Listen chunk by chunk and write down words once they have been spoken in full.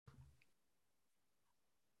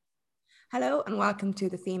Hello and welcome to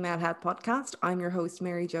the Female Health Podcast. I'm your host,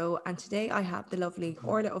 Mary Jo, and today I have the lovely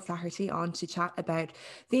Orla O'Flaherty on to chat about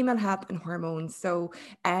female health and hormones.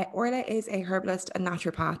 Orla is a herbalist and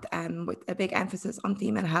naturopath with a big emphasis on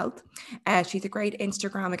female health. She's a great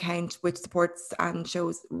Instagram account which supports and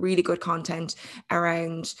shows really good content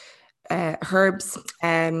around herbs,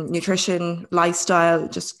 nutrition, lifestyle,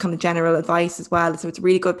 just kind of general advice as well. So it's a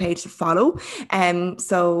really good page to follow.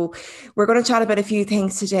 So we're going to chat about a few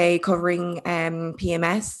things today covering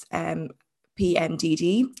PMS,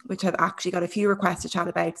 PMDD, which I've actually got a few requests to chat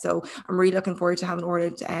about. So I'm really looking forward to having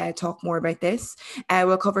Orla talk more about this.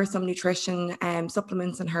 We'll cover some nutrition,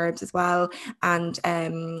 supplements and herbs as well. And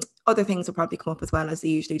other things will probably come up as well, as they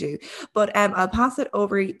usually do. But I'll pass it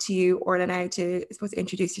over to you, Orla, now to, I suppose,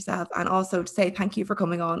 introduce yourself and also to say thank you for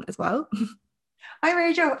coming on as well. Hi,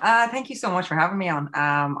 Rachel. Thank you so much for having me on.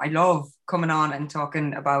 I love coming on and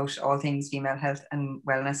talking about all things female health and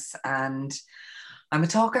wellness, and I'm a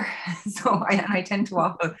talker, so I tend to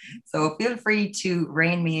waffle. So feel free to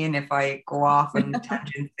rein me in if I go off on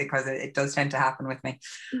tangents, because it does tend to happen with me.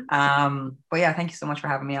 But yeah, thank you so much for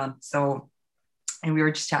having me on. So, and we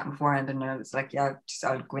were just chatting beforehand, and I was like, yeah,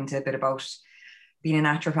 I'll go into a bit about being a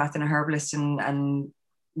naturopath and a herbalist and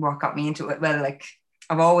what got me into it. Well, like,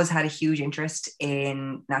 I've always had a huge interest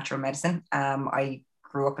in natural medicine. I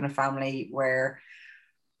grew up in a family where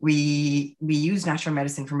we used natural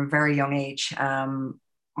medicine from a very young age.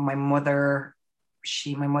 My mother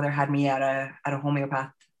had me at a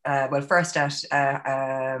homeopath. First at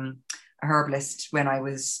a herbalist when I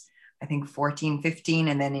was, I think, 14, 15,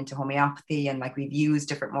 and then into homeopathy. And like, we've used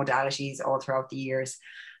different modalities all throughout the years.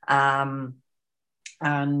 And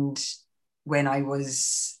when I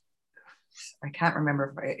can't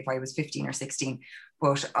remember if I was 15 or 16,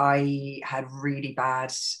 but I had really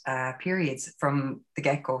bad periods from the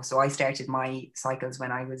get-go. So I started my cycles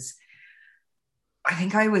when I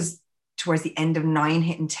think I was towards the end of 9,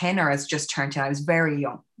 hitting 10, or I was just turned 10. I was very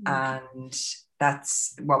young. And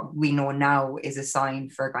that's what we know now is a sign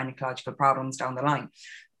for gynecological problems down the line,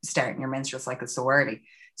 starting your menstrual cycle so early.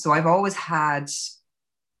 So I've always had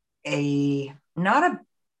not a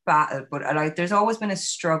battle, but like, there's always been a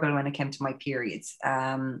struggle when it came to my periods,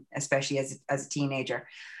 especially as a teenager.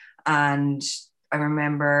 And I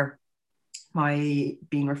remember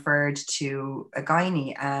being referred to a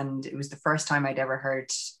gynae, and it was the first time I'd ever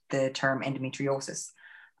heard the term endometriosis.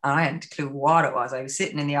 And I hadn't a clue what it was. I was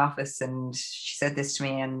sitting in the office and she said this to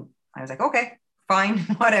me, and I was like, okay, fine,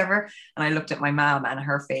 whatever. And I looked at my mom, and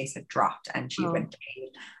her face had dropped and she went pale.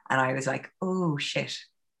 And I was like, oh shit,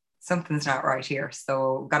 something's not right here.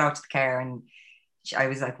 So got out to the car, and I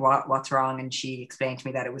was like, what's wrong? And she explained to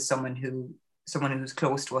me that it was someone who's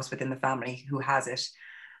close to us within the family who has it.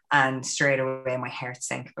 And straight away my heart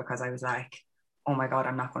sank, because I was like, oh my God,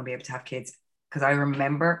 I'm not going to be able to have kids. Because I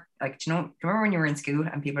remember, like, do you remember when you were in school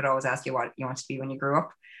and people would always ask you what you want to be when you grew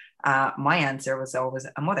up? My answer was always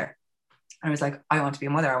a mother. I was like, I want to be a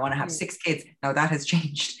mother. I want to have 6 kids. Now that has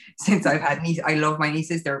changed since I've had nieces. I love my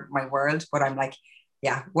nieces. They're my world. But I'm like,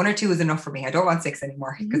 yeah, 1 or 2 is enough for me. I don't want 6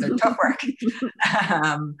 anymore, because they're tough work.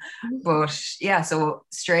 But yeah, so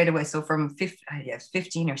straight away, so from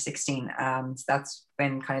 15 or 16, that's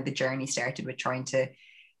when kind of the journey started with trying to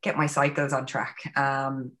get my cycles on track.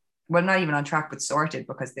 Well, not even on track, but sorted,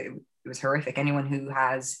 because it was horrific. Anyone who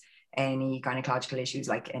has any gynecological issues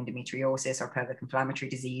like endometriosis or pelvic inflammatory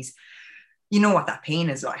disease, you know what that pain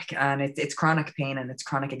is like, and it's chronic pain and it's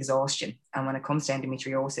chronic exhaustion. And when it comes to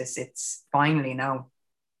endometriosis, it's finally now,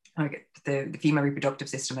 like, the female reproductive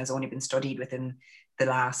system has only been studied within the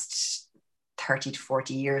last 30 to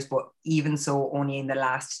 40 years, but even so, only in the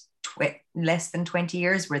last less than 20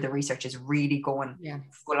 years where the research is really going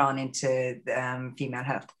full on into female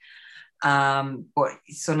health. But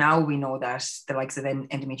so now we know that the likes of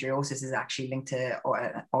endometriosis is actually linked to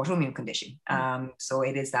an autoimmune condition. So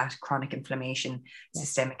it is that chronic inflammation,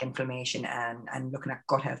 systemic inflammation, and looking at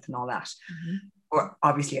gut health and all that. But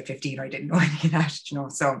obviously at 15, I didn't know any of that,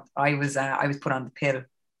 So I was put on the pill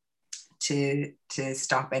to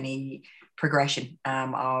stop any progression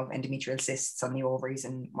of endometrial cysts on the ovaries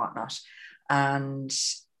and whatnot. And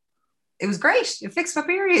it was great. It fixed my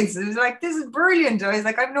periods. It was like, this is brilliant. I was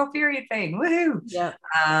like, I have no period pain. Woohoo. Yeah.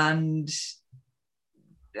 And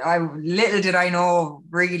little did I know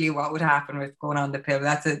really what would happen with going on the pill.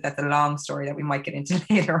 That's a long story that we might get into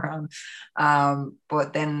later on.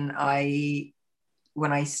 But then it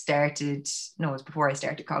was before I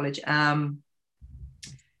started college.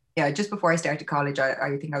 Just before I started college,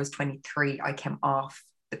 I think I was 23. I came off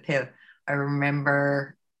the pill. I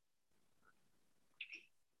remember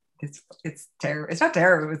it's terrible. It's not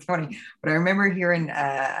terrible. It's funny. But I remember hearing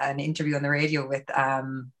an interview on the radio with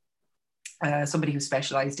somebody who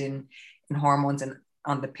specialized in hormones and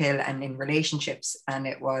on the pill and in relationships, and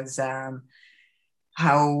it was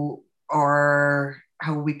how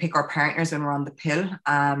we pick our partners when we're on the pill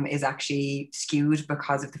is actually skewed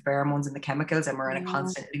because of the pheromones and the chemicals, and we're in a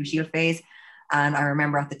constant luteal phase. And I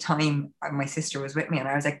remember at the time my sister was with me, and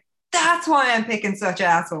I was like, that's why I'm picking such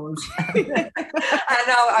assholes. And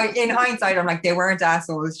now in hindsight, I'm like, they weren't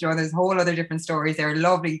assholes, Joe. There's whole other different stories. They're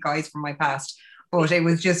lovely guys from my past. But it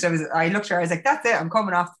was just, I looked at her, I was like, that's it, I'm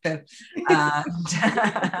coming off the pill. I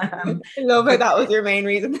love how that was your main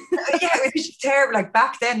reason. Yeah, it was just terrible. Like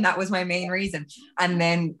back then, that was my main reason. And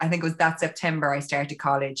then I think it was that September I started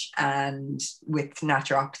college and with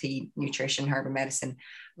naturopathy, nutrition, herbal medicine.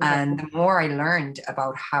 And the more I learned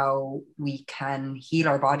about how we can heal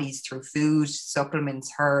our bodies through food,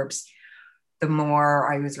 supplements, herbs, the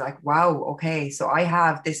more I was like, wow, okay, so I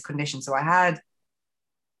have this condition. So I had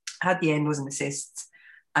the endos and the cysts,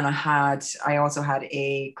 and I also had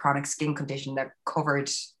a chronic skin condition that covered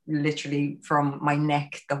literally from my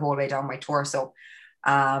neck the whole way down my torso.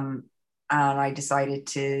 And I decided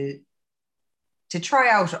to try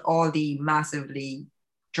out all the massively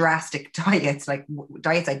drastic diets, like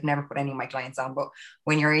diets I'd never put any of my clients on. But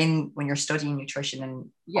when you're studying nutrition and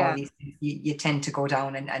all these things, you tend to go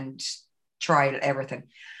down and try everything.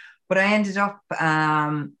 But I ended up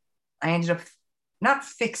not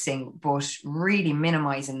fixing, but really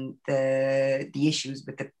minimizing the issues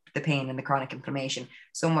with the pain and the chronic inflammation.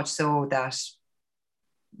 So much so that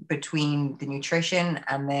between the nutrition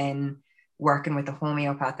and then working with a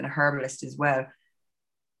homeopath and a herbalist as well,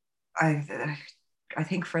 I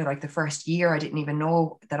think for like the first year, I didn't even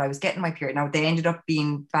know that I was getting my period. Now they ended up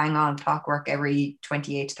being bang on clockwork every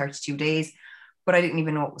 28 to 32 days, but I didn't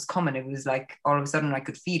even know it was coming. It was like all of a sudden I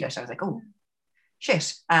could feel it. I was like, oh,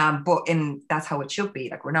 shit. But that's how it should be.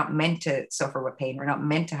 Like, we're not meant to suffer with pain. We're not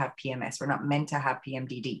meant to have PMS. We're not meant to have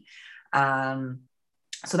PMDD.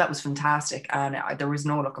 So that was fantastic. And there was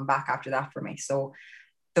no looking back after that for me. So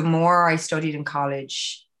the more I studied in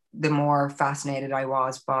college, the more fascinated I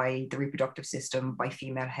was by the reproductive system, by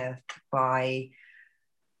female health, by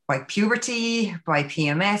puberty, by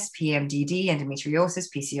PMS, PMDD, endometriosis,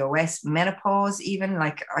 PCOS, menopause, even.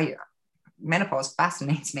 Like, menopause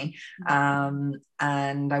fascinates me. And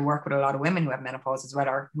I work with a lot of women who have menopause as well,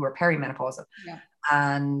 or who are perimenopausal.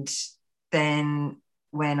 And then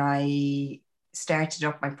when I started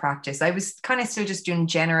up my practice, I was kind of still just doing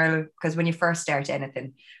general, because when you first start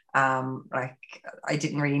anything, like, I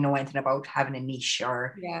didn't really know anything about having a niche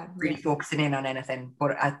or really focusing in on anything.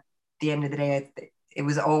 But at the end of the day, it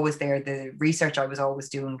was always there. The research I was always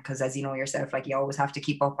doing, because as you know yourself, like, you always have to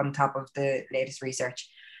keep up on top of the latest research.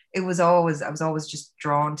 I was always just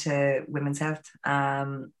drawn to women's health,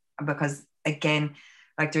 because again,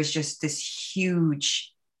 like, there's just this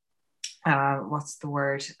huge, what's the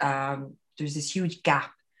word? There's this huge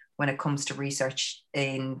gap when it comes to research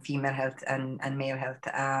in female health and male health.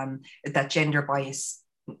 That gender bias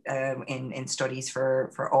in studies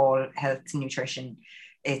for all health and nutrition,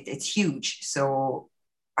 it's huge. So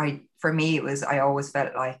for me, I always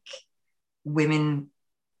felt like women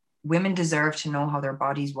deserve to know how their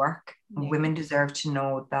bodies work. Women deserve to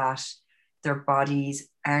know that their bodies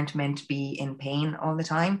aren't meant to be in pain all the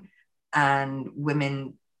time. And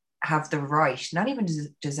women have the right, not even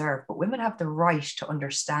deserve, but women have the right to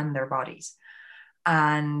understand their bodies.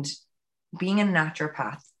 And being a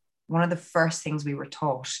naturopath, one of the first things we were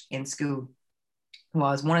taught in school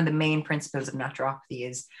was, one of the main principles of naturopathy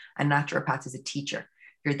is a naturopath is a teacher.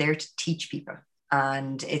 You're there to teach people.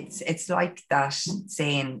 And it's like that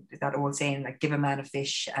old saying, like, give a man a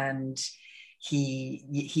fish and he'll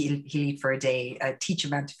eat for a day. Teach a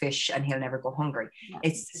man to fish and he'll never go hungry.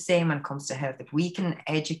 It's the same when it comes to health. If we can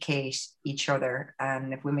educate each other,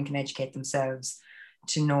 and if women can educate themselves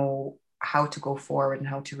to know how to go forward and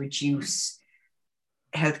how to reduce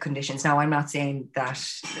health conditions. Now, I'm not saying that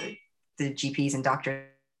the GPs and doctors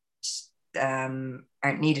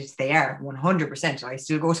aren't needed. They are 100%. I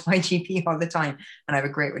still go to my GP all the time, and I have a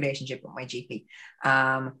great relationship with my GP.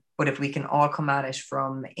 But if we can all come at it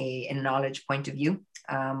from a knowledge point of view,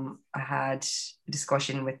 I had a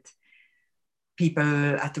discussion with people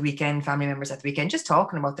at the weekend, family members at the weekend, just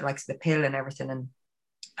talking about the likes of the pill and everything, and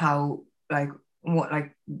how, like,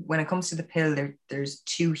 when it comes to the pill, there's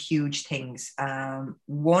two huge things.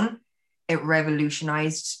 One, it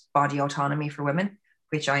revolutionized body autonomy for women,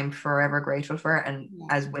 which I'm forever grateful for. And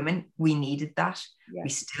as women, we needed that. We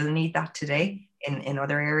still need that today in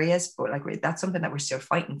other areas, but like, that's something that we're still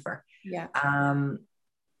fighting for.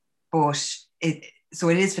 But so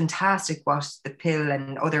it is fantastic what the pill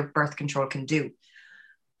and other birth control can do.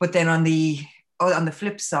 But then on the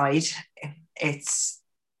flip side,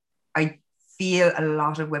 I feel a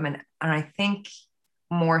lot of women, and I think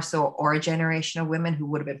more so our generation of women who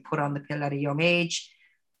would have been put on the pill at a young age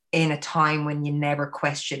in a time when you never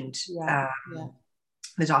questioned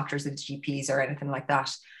the doctors and the GPs or anything like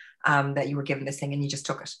that, that you were given this thing and you just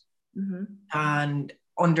took it. Mm-hmm. And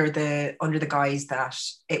under the guise that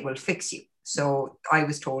it will fix you. So I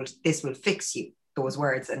was told this will fix you, those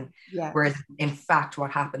words. And whereas in fact,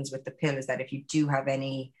 what happens with the pill is that if you do have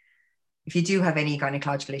any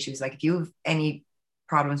gynecological issues, like if you have any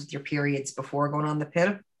problems with your periods before going on the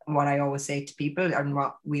pill, what I always say to people, and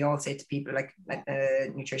what we all say to people, like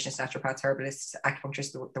nutritionists, naturopaths, herbalists,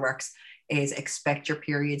 acupuncturists, the works, is expect your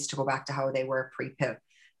periods to go back to how they were pre-pill,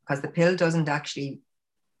 because the pill doesn't actually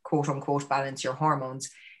quote unquote balance your hormones.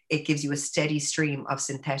 It gives you a steady stream of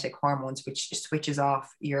synthetic hormones, which switches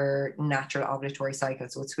off your natural ovulatory cycle.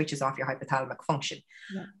 So it switches off your hypothalamic function.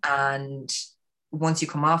 And once you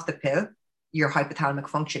come off the pill, your hypothalamic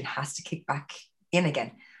function has to kick back in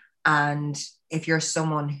again. And if you're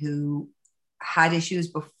someone who had issues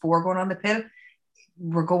before going on the pill,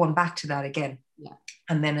 we're going back to that again.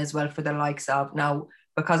 And then as well for the likes of now,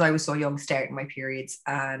 because I was so young starting my periods,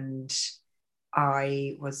 and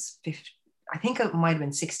I was 50, I think it might have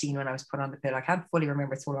been 16 when I was put on the pill. I can't fully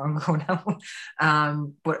remember, it's so long ago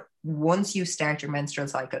now. But once you start your menstrual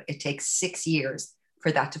cycle, it takes 6 years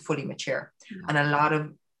for that to fully mature. And a lot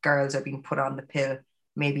of girls are being put on the pill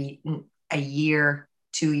maybe a year,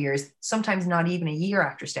 2 years, sometimes not even a year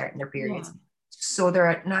after starting their periods. So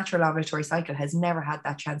their natural ovulatory cycle has never had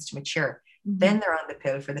that chance to mature. Then they're on the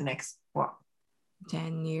pill for the next,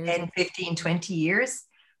 10 years, 10, 15, 20 years.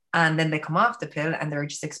 And then they come off the pill and they're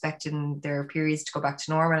just expecting their periods to go back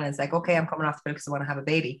to normal. And it's like, okay, I'm coming off the pill because I want to have a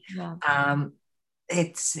baby.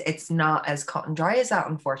 It's not as cut and dry as that,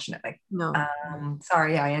 unfortunately.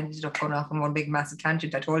 Sorry, I ended up going off on one big massive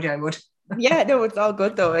tangent. I told you I would. No, it's all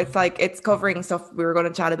good though. It's like, it's covering stuff we were going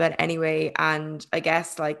to chat about anyway. And I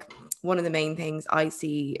guess like one of the main things I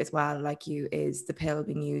see as well, like you, is the pill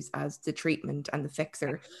being used as the treatment and the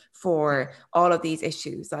fixer for all of these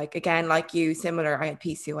issues. Like, again, like you, similar, I had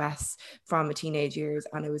PCOS from my teenage years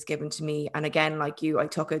and it was given to me. And again, like you, I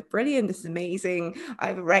took it, brilliant, this is amazing, I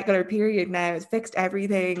have a regular period now, it's fixed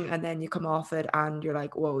everything. And then you come off it and you're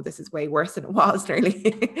like, whoa, this is way worse than it was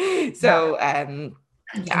nearly. So, and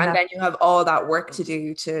then you have all that work to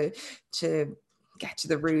do to get to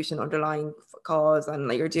the root and underlying cause, and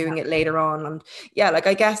like you're doing it later on. And like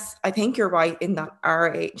I think you're right in that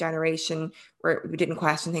our generation where we didn't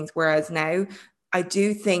question things, whereas now I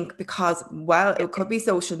do think, because, well, it could be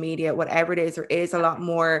social media, whatever it is, there is a lot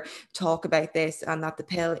more talk about this, and that the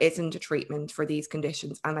pill isn't a treatment for these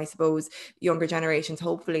conditions. And I suppose younger generations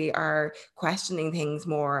hopefully are questioning things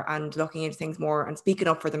more and looking into things more and speaking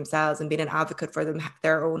up for themselves and being an advocate for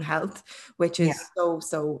their own health, which is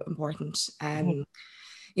so important.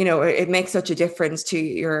 You know, it makes such a difference to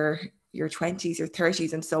your 20s, your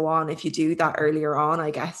 30s and so on if you do that earlier on,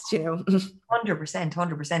 I guess, you know.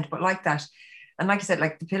 100%. But like that, and like I said,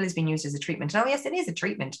 like the pill is being used as a treatment. Now, yes, it is a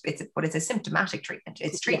treatment, but it's a symptomatic treatment.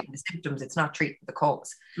 It's treating the symptoms. It's not treating the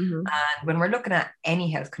cause. And when we're looking at any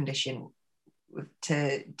health condition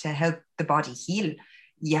to help the body heal,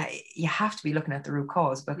 you have to be looking at the root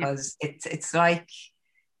cause, because it's like,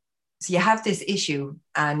 so you have this issue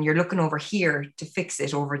and you're looking over here to fix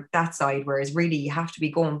it over that side, whereas really you have to be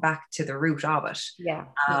going back to the root of it.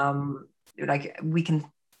 Like we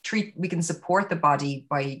can support the body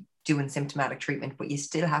by doing symptomatic treatment, but you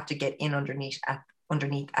still have to get in underneath at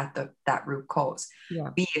that root cause,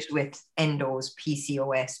 be it with endos,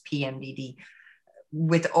 PCOS, PMDD.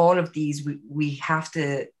 With all of these, we have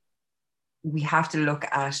to look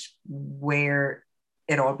at where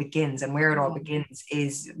it all begins, and where it all begins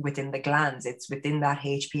is within the glands. It's within that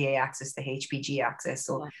HPA axis, the HPG axis.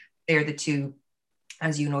 So they're the two,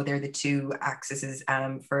 as you know, they're the two axes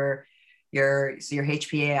for your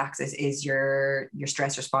HPA axis is your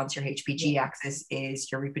stress response. Your HPG axis is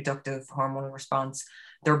your reproductive hormonal response.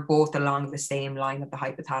 They're both along the same line of the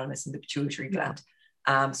hypothalamus and the pituitary gland.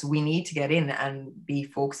 So we need to get in and be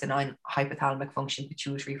focusing on hypothalamic function,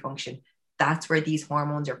 pituitary function. That's where these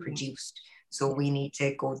hormones are produced. So we need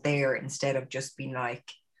to go there instead of just being like,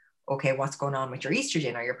 okay, what's going on with your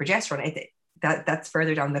estrogen or your progesterone? That's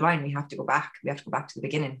further down the line. We have to go back. We have to go back to the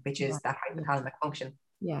beginning, which is that hypothalamic function.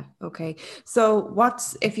 Yeah. Okay. So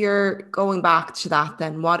if you're going back to that,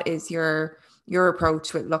 then what is your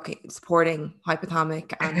approach with supporting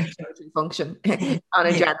hypothalamic and pituitary function on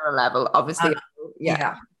a general level? Obviously.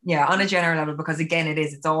 Yeah, on a general level, because again,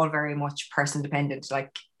 it's all very much person dependent.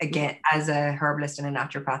 Like, again, as a herbalist and a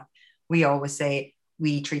naturopath, we always say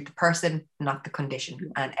we treat the person, not the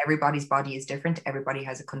condition. And everybody's body is different. Everybody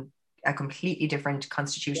has a completely different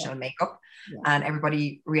constitutional makeup, and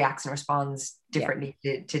everybody reacts and responds differently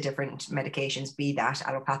to different medications, be that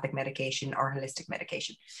allopathic medication or holistic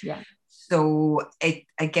medication. Yeah. So it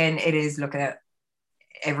is looking at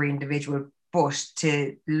every individual. But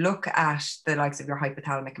to look at the likes of your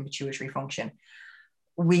hypothalamic and pituitary function,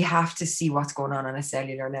 we have to see what's going on a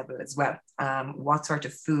cellular level as well. What sort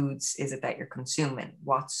of foods is it that you're consuming?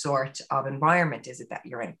 What sort of environment is it that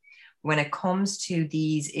you're in? When it comes to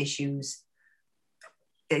these issues,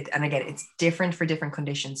 and again, it's different for different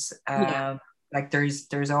conditions. Like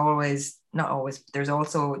there's always, not always, there's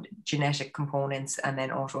also genetic components and then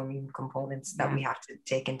autoimmune components that we have to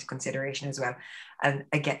take into consideration as well. And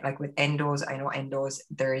again, like with endos, I know endos,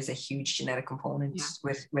 there is a huge genetic component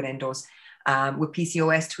with endos. With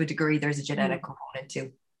PCOS to a degree, there's a genetic component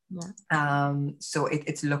too. So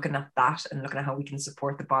it's looking at that and looking at how we can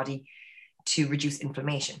support the body to reduce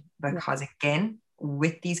inflammation, because again,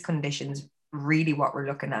 with these conditions, really what we're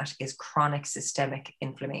looking at is chronic systemic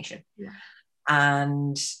inflammation.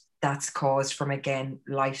 And that's caused from, again,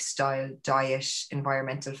 lifestyle, diet,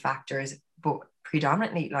 environmental factors, but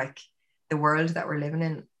predominantly like the world that we're living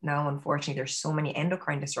in now, unfortunately, there's so many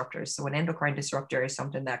endocrine disruptors. So an endocrine disruptor is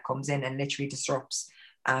something that comes in and literally disrupts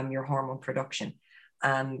your hormone production.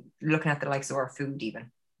 Looking at the likes of our food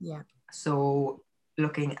even. So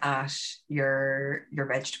looking at your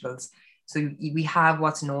vegetables. So we have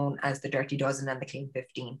what's known as the Dirty Dozen and the Clean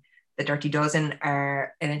 15. The Dirty Dozen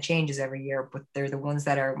are, and it changes every year, but they're the ones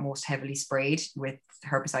that are most heavily sprayed with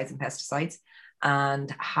herbicides and pesticides.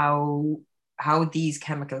 And how these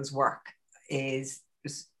chemicals work is,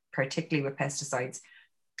 particularly with pesticides,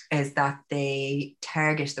 is that they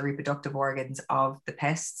target the reproductive organs of the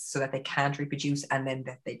pests so that they can't reproduce and then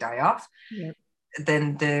that they die off.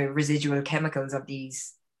 Then the residual chemicals of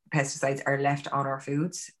these pesticides are left on our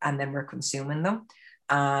foods, and then we're consuming them.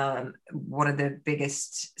 One of the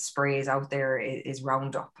biggest sprays out there is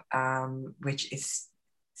Roundup, which is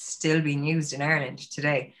still being used in Ireland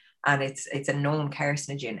today. And it's a known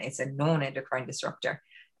carcinogen. It's a known endocrine disruptor.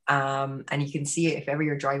 And you can see it if ever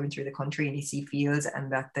you're driving through the country and you see fields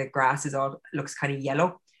and that the grass looks kind of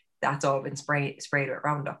yellow. That's all been sprayed with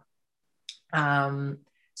Roundup.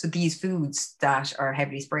 So these foods that are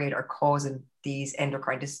heavily sprayed are causing these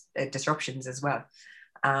endocrine disruptions as well.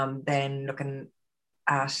 Then looking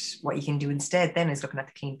at what you can do instead then is looking at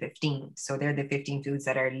the Clean 15. So they're the 15 foods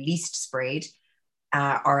that are least sprayed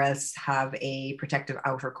or else have a protective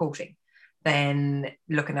outer coating. Then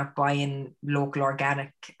looking at buying local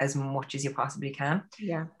organic as much as you possibly can.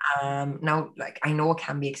 Now, like, I know it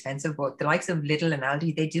can be expensive, but the likes of Lidl and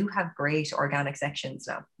Aldi, they do have great organic sections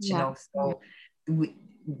now, you know, so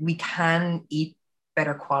we can eat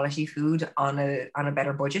better quality food on a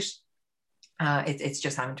better budget. It's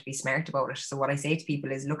just having to be smart about it. So what I say to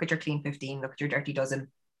people is look at your Clean 15, look at your Dirty Dozen,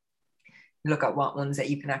 look at what ones that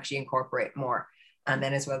you can actually incorporate more. And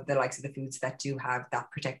then as well, the likes of the foods that do have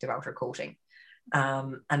that protective outer coating.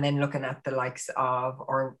 And then looking at the likes of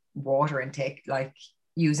our water intake, like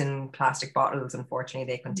using plastic bottles,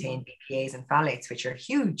 unfortunately, they contain BPAs and phthalates, which are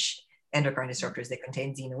huge endocrine disruptors. They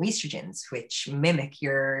contain xenoestrogens, which mimic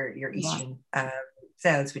your estrogen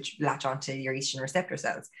cells, which latch onto your estrogen receptor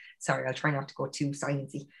cells. Sorry, I'll try not to go too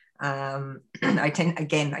sciencey. I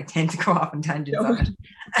tend to go off on tangents on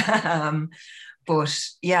it. But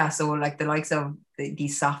yeah, so like the likes of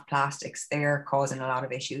these soft plastics, they're causing a lot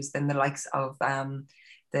of issues. Then the likes of the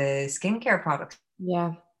skincare products,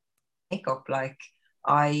 makeup, like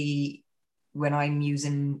when I'm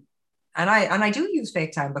using, and I do use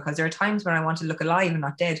fake tan because there are times when I want to look alive and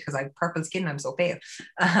not dead because I have purple skin, I'm so pale.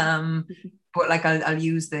 But like I'll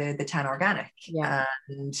use the tan organic,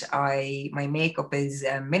 and my makeup is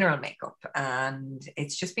mineral makeup, and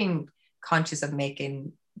it's just being conscious of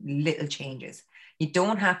making little changes. You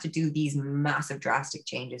don't have to do these massive drastic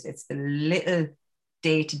changes. It's the little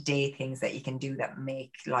day-to-day things that you can do that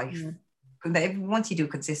make life, that once you do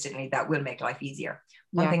consistently, that will make life easier.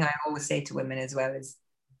 One thing I always say to women as well is,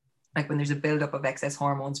 like, when there's a buildup of excess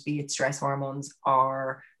hormones, be it stress hormones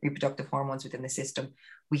or reproductive hormones within the system,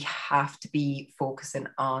 we have to be focusing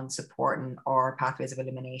on supporting our pathways of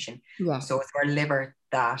elimination. So it's our liver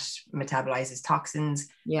that metabolizes toxins,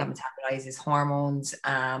 that metabolizes hormones.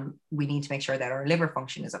 We need to make sure that our liver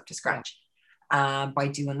function is up to scratch. By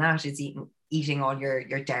doing that, is eating all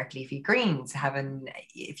your dark leafy greens,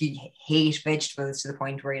 if you hate vegetables to the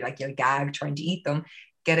point where you'll gag trying to eat them,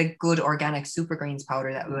 get a good organic super greens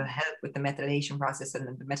powder that will help with the methylation process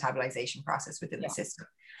and the metabolization process within the system.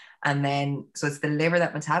 And then, so it's the liver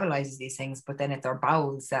that metabolizes these things, but then it's our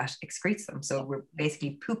bowels that excretes them. So we're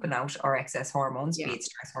basically pooping out our excess hormones, be it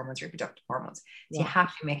stress hormones, reproductive hormones. So you have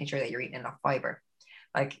to be making sure that you're eating enough fiber.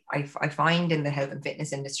 Like I find in the health and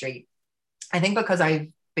fitness industry, I think because I've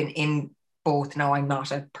been in both, now I'm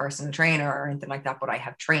not a personal trainer or anything like that, but I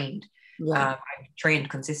have trained. I've trained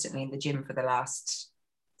consistently in the gym for the last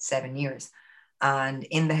 7 years. And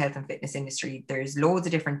in the health and fitness industry, there's loads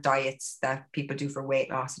of different diets that people do for weight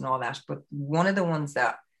loss and all that. But one of the ones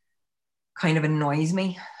that kind of annoys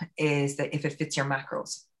me is that if it fits your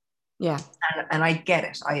macros. Yeah. And I get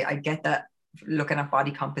it. I get that looking at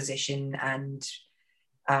body composition and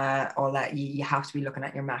all that, you have to be looking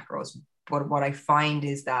at your macros. But what I find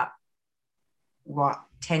is that what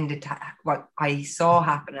I saw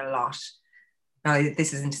happen a lot, now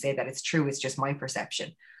this isn't to say that it's true, it's just my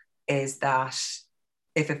perception, is that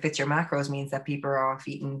if it fits your macros means that people are off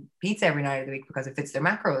eating pizza every night of the week because it fits their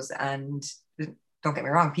macros. And don't get me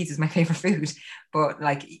wrong, pizza is my favorite food, but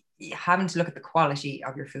like having to look at the quality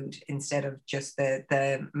of your food instead of just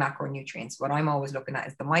the macronutrients. What I'm always looking at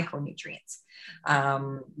is the micronutrients.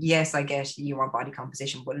 Yes, I guess you want body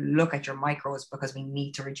composition, but look at your micros because we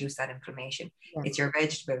need to reduce that inflammation. It's your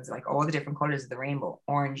vegetables, like all the different colors of the rainbow,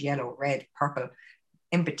 orange, yellow, red, purple.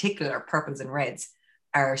 In particular, purples and reds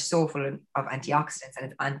are so full of antioxidants,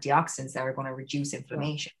 and it's antioxidants that are going to reduce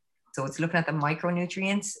inflammation. So it's looking at the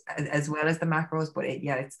micronutrients as well as the macros. But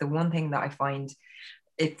it's the one thing that I find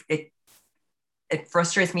it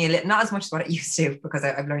frustrates me a little, not as much as what it used to, because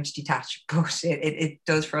I've learned to detach, but it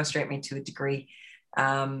does frustrate me to a degree.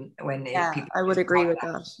 People I would agree with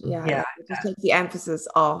that. It just takes the emphasis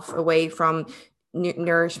off away from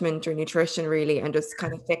nourishment or nutrition really, and just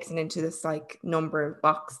kind of fixing into this like number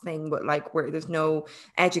box thing, but like where there's no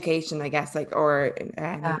education, I guess, like, or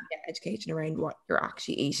education around what you're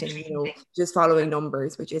actually eating, just following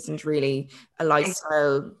numbers, which isn't really a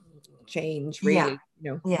lifestyle change really.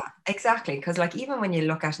 Exactly, because like even when you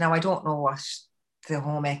look at, now I don't know what the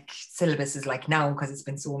home ec syllabus is like now, because it's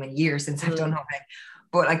been so many years since I've done home ec,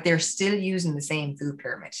 but like they're still using the same food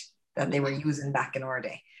pyramid that they were using back in our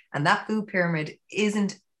day. And that food pyramid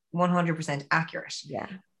isn't 100% accurate.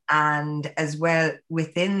 And as well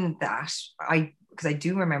within that, because I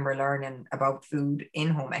do remember learning about food in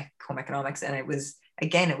home economics, and it was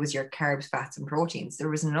your carbs, fats, and proteins. There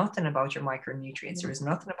was nothing about your micronutrients. There was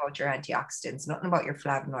nothing about your antioxidants, nothing about your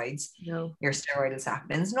flavonoids, your steroidal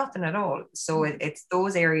saponins, nothing at all. So it's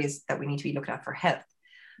those areas that we need to be looking at for health.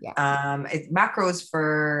 It's macros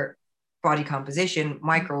for body composition,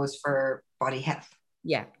 micros for body health.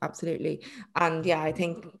 Yeah, absolutely. And I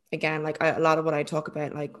think again, like a lot of what I talk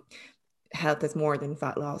about, like health is more than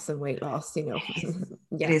fat loss and weight loss, It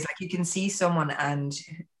is like you can see someone, and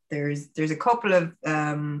there's a couple of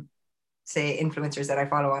say influencers that I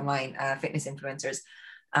follow online, fitness influencers.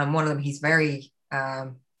 One of them, he's very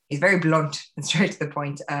blunt and straight to the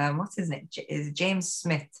point. What's his name? Is it James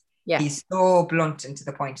Smith? He's so blunt and to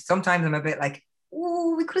the point. Sometimes I'm a bit like,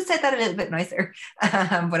 oh, we could have said that a little bit nicer.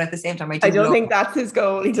 But at the same time, I don't think that's his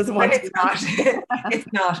goal. He doesn't want to.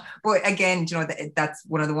 It's not. But again, that's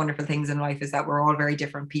one of the wonderful things in life, is that we're all very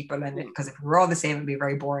different people. And because if we're all the same, it'd be a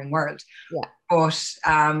very boring world. But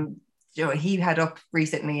he had up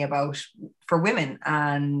recently about for women,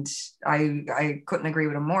 and I couldn't agree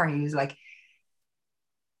with him more. He was like,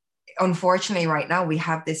 unfortunately, right now we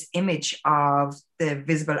have this image of the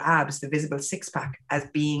visible abs, the visible six-pack, as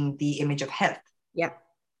being the image of health.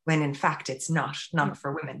 When in fact it's not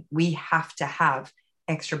for women. We have to have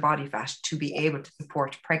extra body fat to be able to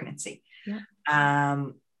support pregnancy.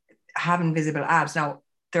 Having visible abs. Now,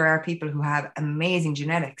 there are people who have amazing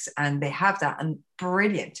genetics and they have that, and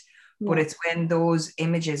brilliant. But it's when those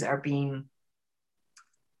images are being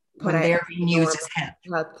they're being used as health.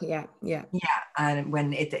 And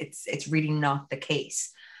when it's really not the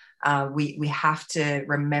case. We have to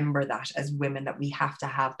remember that as women, that we have to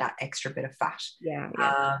have that extra bit of fat,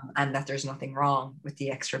 and that there's nothing wrong with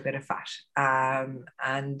the extra bit of fat.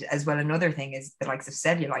 And as well, another thing is the likes of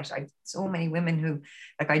cellulite. I have so many women who,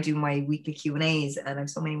 like, I do my weekly Q&As, and I have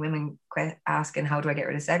so many women asking, how do I get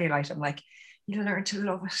rid of cellulite? I'm like, you learn to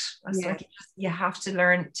love it. Like, you have to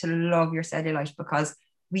learn to love your cellulite, because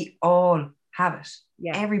we all have it.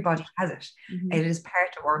 Everybody has it. It is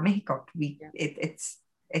part of our makeup.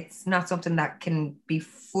 It's not something that can be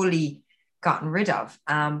fully gotten rid of.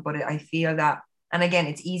 But I feel that, and again,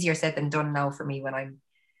 it's easier said than done now for me when I'm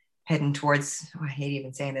heading towards, I hate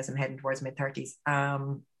even saying this, I'm heading towards mid-30s.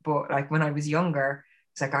 But like when I was younger,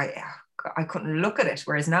 it's like, I couldn't look at it.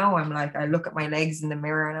 Whereas now I'm like, I look at my legs in the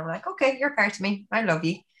mirror and I'm like, okay, you're part of me. I love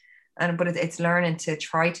you. But it's learning to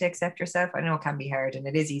try to accept yourself. I know it can be hard, and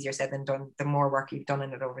it is easier said than done. The more work you've done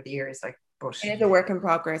in it over the years, like, but It is a work in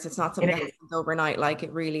progress. It's not something it that is. happens overnight. Like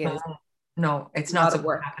it really is No, it's a not lot of something that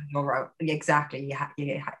work. happens over. Exactly.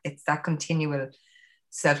 It's that continual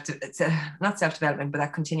not self-development, but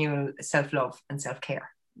that continual self-love and self-care.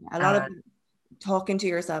 A lot of talking to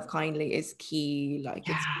yourself kindly is key. Like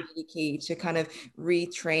it's really key to kind of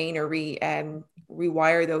retrain or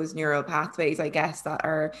rewire those neural pathways, I guess, that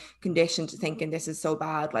are conditioned to thinking this is so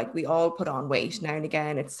bad. Like we all put on weight now and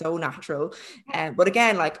again. It's so natural. But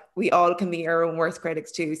again, like we all can be our own worst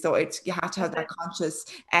critics too. So you have to have that conscious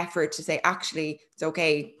effort to say, actually, it's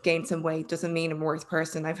okay, gain some weight doesn't mean I'm a worse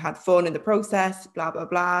person. I've had fun in the process, blah, blah,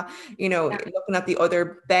 blah. Looking at the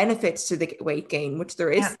other benefits to the weight gain, which there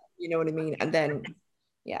is, you know what I mean? And then,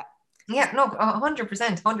 no,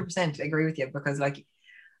 100% agree with you, because like,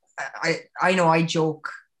 I know I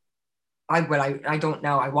joke. I don't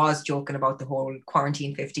know. I was joking about the whole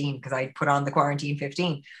quarantine 15 because I put on the quarantine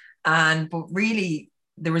 15. But really,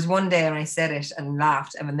 there was one day and I said it and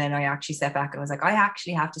laughed. And then I actually stepped back and was like, I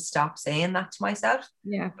actually have to stop saying that to myself.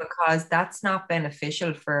 Yeah. Because that's not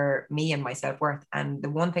beneficial for me and my self-worth. And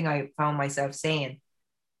the one thing I found myself saying,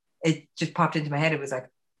 it just popped into my head. It was like,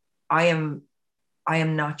 I am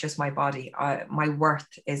not just my body. My worth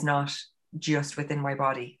is not just within my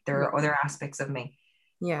body. There are other aspects of me.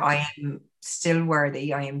 Yeah. I am still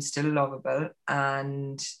worthy. I am still lovable.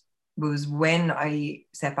 And it was when I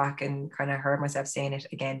stepped back and kind of heard myself saying it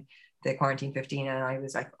again, the quarantine 15, and I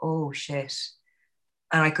was like, oh shit.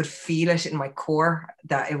 And I could feel it in my core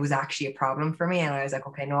that it was actually a problem for me. And I was like,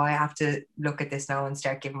 okay, no, I have to look at this now and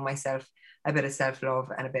start giving myself a bit of self-love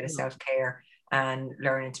and a bit of self-care and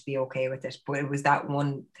learning to be okay with it. But it was that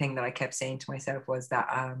one thing that I kept saying to myself was that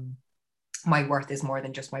my worth is more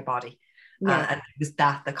than just my body. And it was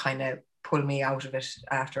that kind of pulled me out of it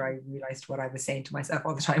after I realized what I was saying to myself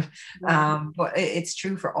all the time. But it's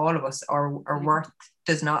true for all of us. Our worth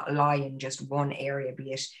does not lie in just one area,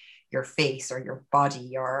 be it your face or your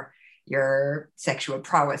body or your sexual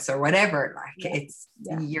prowess or whatever. Like it's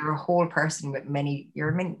you're a whole person with many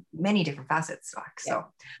different facets. Like so,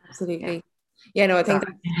 absolutely. Yeah, no, I think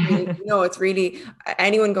that's really, it's really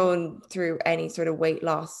anyone going through any sort of weight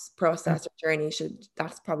loss process or journey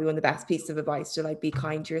that's probably one of the best pieces of advice, to like be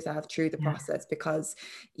kind to yourself through the process, because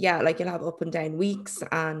like you'll have up and down weeks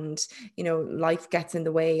and life gets in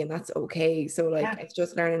the way, and that's okay. So like it's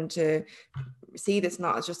just learning to see this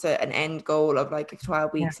not as just an end goal of like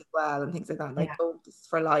 12 weeks as well and things like that, like this is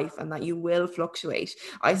for life, and that you will fluctuate.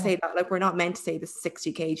 I say that like we're not meant to say the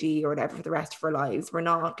 60 kg or whatever for the rest of our lives. We're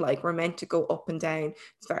not, like, we're meant to go up and down.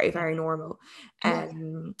 It's very, very normal.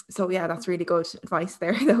 So yeah, that's really good advice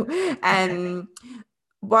there though.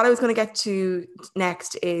 What I was going to get to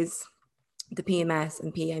next is the PMS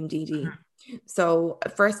and PMDD. So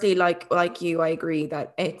firstly, like you, I agree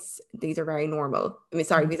that these are very normal.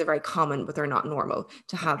 These are very common, but they're not normal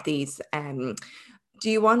to have these. Do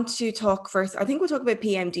you want to talk first? I think we'll talk about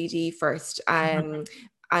PMDD first, and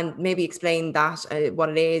maybe explain that, what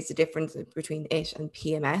it is, the difference between it and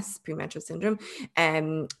PMS, premenstrual syndrome.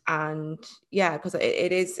 And yeah, because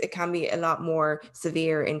it can be a lot more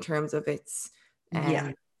severe in terms of its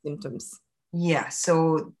symptoms. Yeah,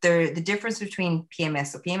 so the difference between PMS,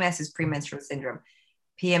 so PMS is premenstrual syndrome.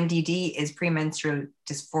 PMDD is premenstrual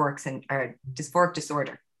dysphoric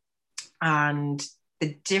disorder. And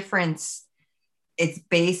the difference, it's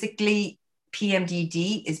basically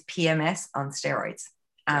PMDD is PMS on steroids.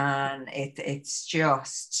 And it's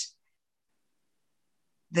just,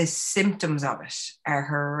 the symptoms of it are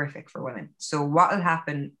horrific for women. So what will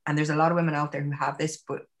happen, and there's a lot of women out there who have this,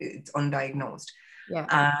 but it's undiagnosed.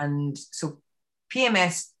 And so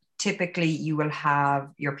PMS, typically you will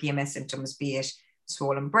have your PMS symptoms, be it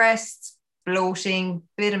swollen breasts, bloating,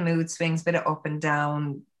 bit of mood swings, bit of up and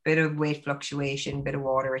down, bit of weight fluctuation, bit of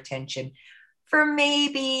water retention, for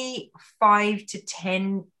maybe 5 to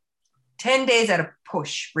 10 days at a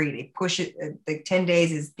push, really. Push it, the 10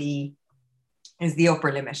 days is the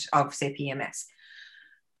upper limit of, say, PMS.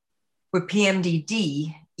 With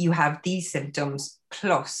PMDD, you have these symptoms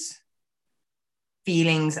plus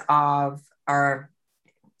feelings of,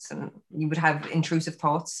 so you would have intrusive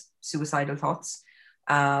thoughts, suicidal thoughts,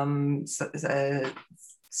 some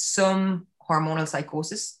hormonal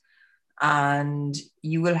psychosis, and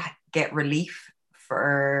you will get relief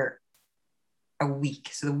for a week.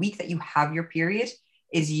 So the week that you have your period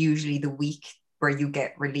is usually the week where you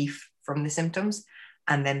get relief from the symptoms,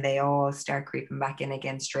 and then they all start creeping back in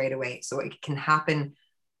again straight away. So it can happen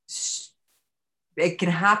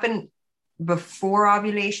before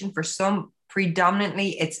ovulation. For some,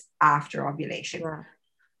 predominantly it's after ovulation. Yeah.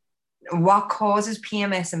 What causes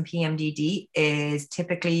PMS and PMDD is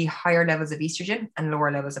typically higher levels of estrogen and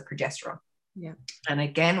lower levels of progesterone. Yeah. And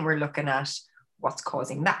again, we're looking at what's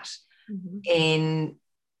causing that. Mm-hmm. In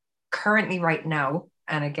currently right now,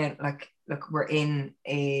 and again, like, look, we're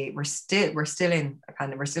still in a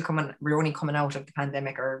pandemic. We're only coming out of the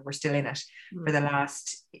pandemic, or we're still in it for the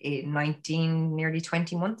last 19, nearly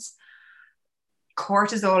 20 months.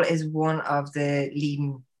 Cortisol is one of the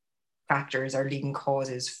leading factors or leading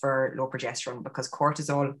causes for low progesterone, because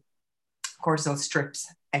cortisol strips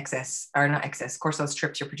cortisol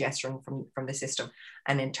strips your progesterone from the system,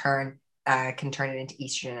 and in turn can turn it into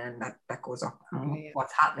estrogen, and that goes up.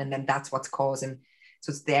 What's happening then, that's what's causing. So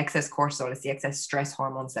it's the excess cortisol, it's the excess stress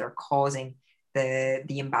hormones that are causing the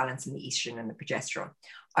imbalance in the estrogen and the progesterone.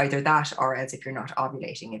 Either that, or else if you're not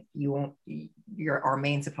ovulating, if you won't, our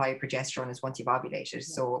main supply of progesterone is once you've ovulated. Yeah.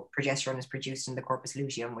 So progesterone is produced in the corpus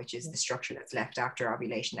luteum, which is the structure that's left after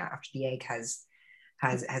ovulation, after the egg has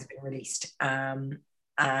been released. And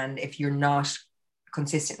if you're not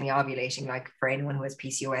consistently ovulating, like for anyone who has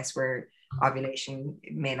PCOS, where ovulation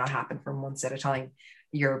may not happen for months at a time,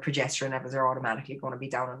 your progesterone levels are automatically going to be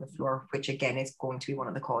down on the floor, which again is going to be one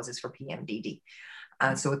of the causes for PMDD.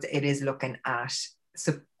 And so it is looking at,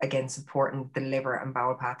 again, supporting the liver and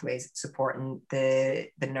bowel pathways, supporting the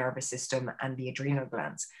nervous system and the adrenal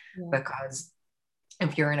glands. Yeah. Because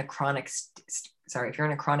if you're in a chronic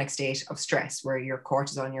state of stress, where your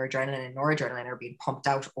cortisol and your adrenaline and noradrenaline are being pumped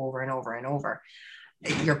out over and over and over,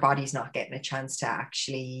 your body's not getting a chance to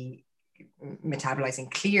actually metabolize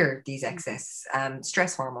and clear these excess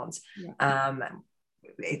stress hormones. Yeah.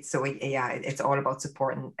 It's all about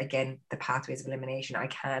supporting, again, the pathways of elimination. I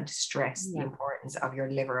can't stress the importance of your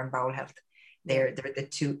liver and bowel health. They're the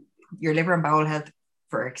two, your liver and bowel health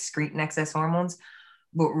for excreting excess hormones,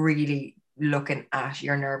 but really looking at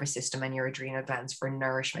your nervous system and your adrenal glands for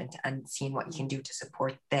nourishment and seeing what you can do to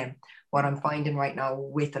support them. What I'm finding right now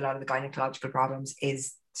with a lot of the gynecological problems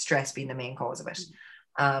is stress being the main cause of it.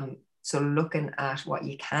 So looking at what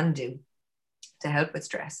you can do to help with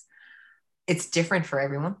stress. It's different for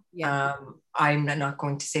everyone. Yeah. I'm not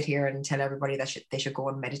going to sit here and tell everybody that they should go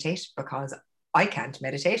and meditate, because I can't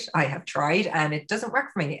meditate. I have tried and it doesn't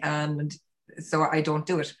work for me. And so I don't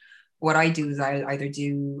do it. What I do is I either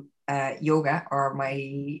do yoga or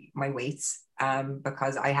my weights,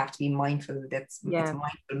 because I have to be mindful. It's mindful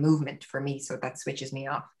movement for me. So that switches me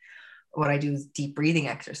off. What I do is deep breathing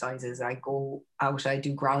exercises. I go out, I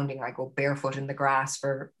do grounding, I go barefoot in the grass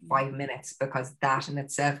for 5 minutes, because that in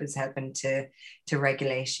itself is helping to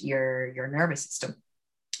regulate your nervous system.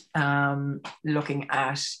 Looking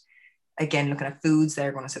at foods that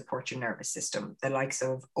are going to support your nervous system, the likes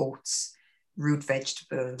of oats, root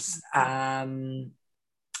vegetables. What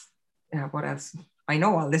else? I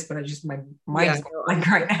know all this, but I just, my mind is going blank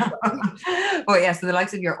right now. But yeah, so the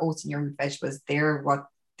likes of your oats and your root vegetables, they're going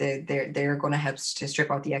to help to strip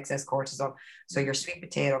out the excess cortisol. So your sweet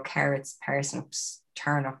potato, carrots, parsnips,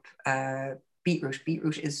 turnip, beetroot.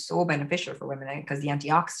 Beetroot is so beneficial for women because the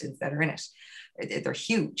antioxidants that are in it, they're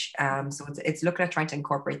huge. So it's looking at trying to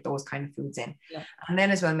incorporate those kind of foods in. Yeah. And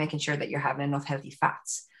then as well, making sure that you're having enough healthy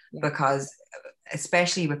fats, because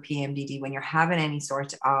especially with PMDD, when you're having any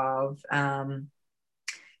sort of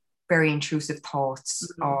very intrusive thoughts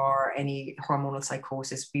or any hormonal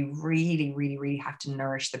psychosis, we really, really, really have to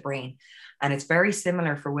nourish the brain. And it's very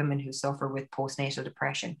similar for women who suffer with postnatal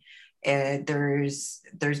depression. There's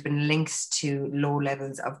been links to low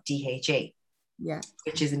levels of DHA,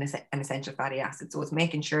 which is an essential fatty acid. So it's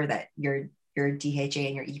making sure that your DHA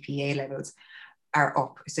and your EPA levels are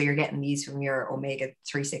up. So you're getting these from your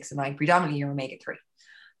omega-3, 6, and 9, predominantly your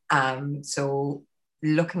omega-3. So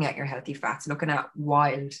looking at your healthy fats, looking at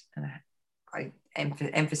wild,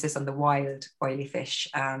 emphasis on the wild oily fish,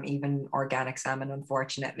 even organic salmon,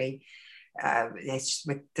 unfortunately, it's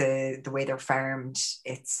with the way they're farmed.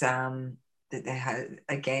 It's again,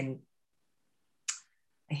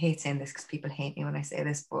 I hate saying this because people hate me when I say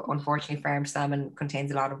this, but unfortunately farmed salmon contains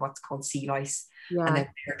a lot of what's called sea lice, and then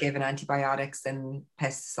they're given antibiotics and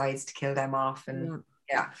pesticides to kill them off. And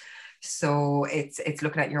so it's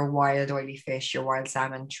looking at your wild oily fish, your wild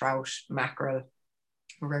salmon, trout, mackerel.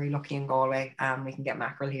 We're very lucky in Galway. We can get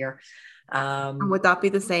mackerel here. And would that be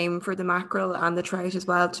the same for the mackerel and the trout as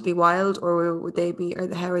well, to be wild, or would they be,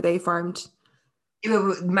 or how are they farmed?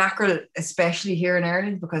 Mackerel, especially here in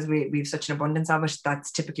Ireland, because we've such an abundance of it,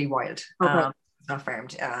 that's typically wild. Okay. Not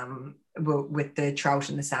farmed. But with the trout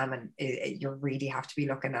and the salmon, you really have to be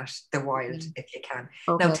looking at the wild if you can.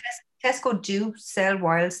 Okay. Now, Tesco do sell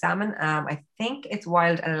wild salmon. I think it's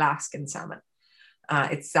wild Alaskan salmon.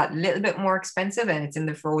 It's that little bit more expensive and it's in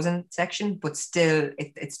the frozen section, but still,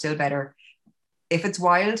 it's still better. If it's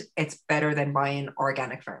wild, it's better than buying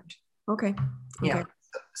organic farmed. Okay. Yeah.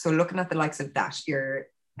 So looking at the likes of that, your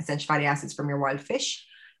essential fatty acids from your wild fish,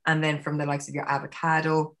 and then from the likes of your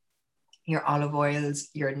avocado, your olive oils,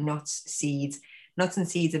 your nuts and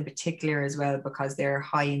seeds in particular as well, because they're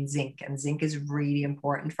high in zinc, and zinc is really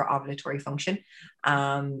important for ovulatory function.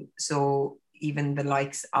 So even the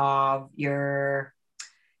likes of your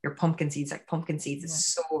pumpkin seeds, like pumpkin seeds is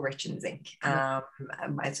so rich in zinc.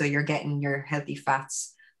 So you're getting your healthy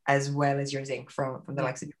fats as well as your zinc from the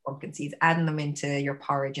likes of your pumpkin seeds, adding them into your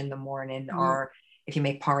porridge in the morning, or if you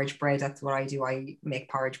make porridge bread, that's what I do. I make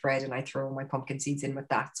porridge bread and I throw my pumpkin seeds in with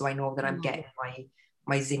that. So I know that I'm getting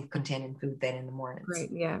my zinc containing food then in the mornings.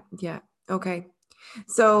 Great. Yeah. Okay.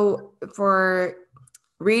 So for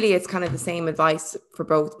really, it's kind of the same advice for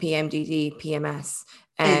both PMDD, PMS,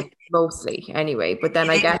 mostly anyway. But then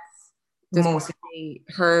I guess mostly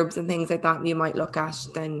herbs and things like that you might look at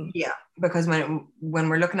then. Yeah, because when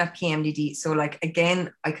we're looking at PMDD, so like,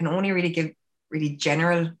 again, I can only really give really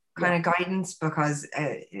general kind of guidance because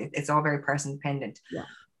it's all very person dependent. Yeah.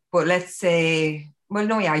 But let's say, well,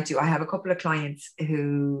 no, I do. I have a couple of clients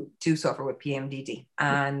who do suffer with PMDD.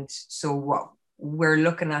 And so what we're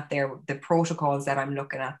looking at there, the protocols that I'm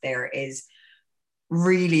looking at there is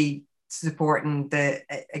really supporting the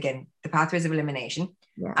pathways of elimination,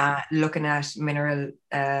 looking at vitamin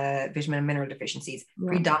and mineral deficiencies.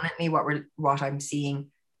 Predominantly what I'm seeing,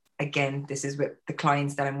 again, this is with the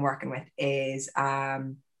clients that I'm working with, is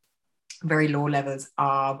very low levels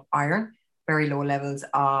of iron, very low levels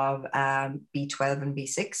of B12 and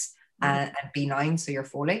B6 and B9, so your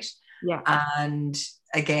folate. And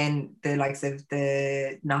again, the likes of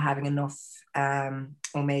the not having enough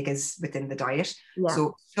omegas within the diet.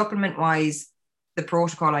 So supplement wise, the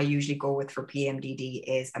protocol I usually go with for PMDD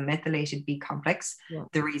is a methylated B complex.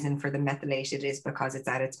 The reason for the methylated is because it's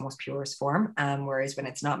at its most purest form, whereas when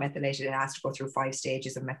it's not methylated, it has to go through 5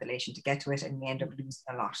 stages of methylation to get to it, and you end up losing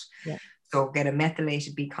a lot. So get a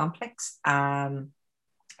methylated B complex,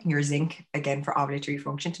 your zinc, again, for ovulatory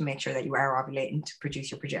function, to make sure that you are ovulating to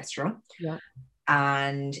produce your progesterone,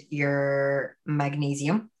 and your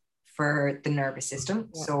magnesium for the nervous system.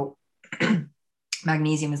 So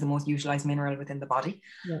magnesium is the most utilized mineral within the body.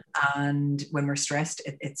 And when we're stressed,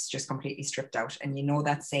 it's just completely stripped out. And you know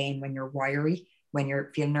that saying, when you're wiry, when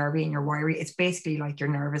you're feeling nervy and you're wiry, it's basically like your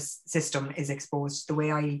nervous system is exposed. The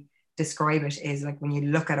way I describe it is like, when you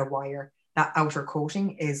look at a wire, that outer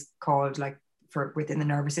coating is called, like, for within the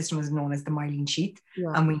nervous system, is known as the myelin sheath.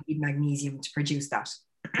 And we need magnesium to produce that.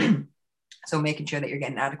 So making sure that you're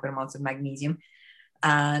getting adequate amounts of magnesium.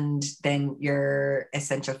 And then your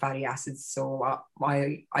essential fatty acids. So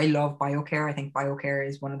I love BioCare. I think BioCare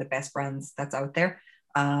is one of the best brands that's out there.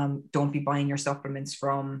 Don't be buying your supplements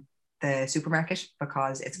from the supermarket,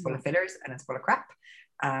 because it's full of fillers and it's full of crap.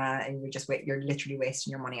 And you're literally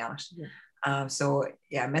wasting your money on it. So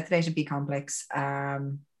methylated B complex,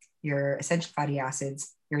 your essential fatty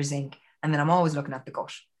acids, your zinc, and then I'm always looking at the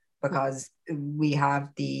gut, because we have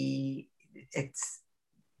it's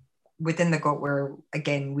within the gut where,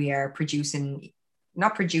 again, we are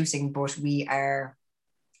not producing, but we are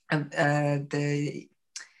the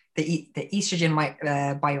estrogen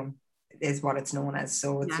biome is what it's known as.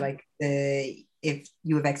 So it's like if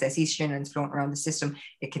you have excess estrogen and it's floating around the system,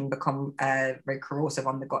 it can become very corrosive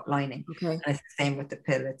on the gut lining. And it's the same with the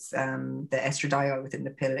pill. It's the estradiol within the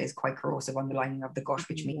pill is quite corrosive on the lining of the gut,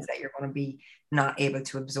 which means that you're going to be not able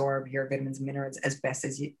to absorb your vitamins and minerals as best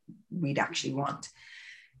as we'd actually want.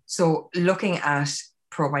 So looking at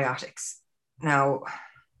probiotics. Now,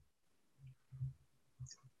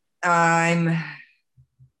 I'm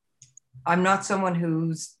not someone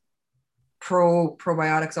who's pro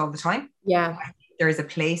probiotics all the time. There is a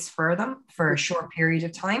place for them for a short period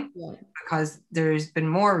of time, because there's been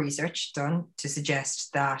more research done to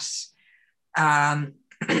suggest that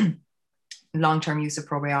long-term use of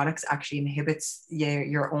probiotics actually inhibits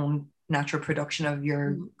your own natural production of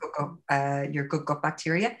your good gut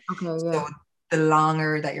bacteria. So the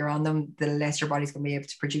longer that you're on them, the less your body's going to be able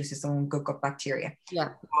to produce its own good gut bacteria.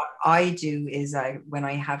 What I do is when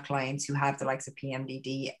I have clients who have the likes of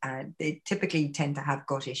PMDD, and they typically tend to have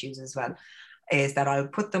gut issues as well, is that I'll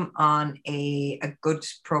put them on a good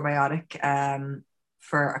probiotic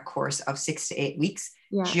for a course of 6 to 8 weeks,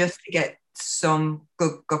 just to get some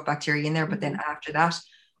good gut bacteria in there. But then after that,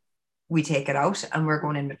 we take it out and we're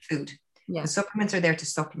going in with food. The supplements are there to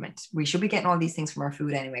supplement. We should be getting all these things from our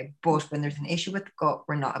food anyway, but when there's an issue with the gut,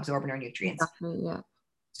 we're not absorbing our nutrients.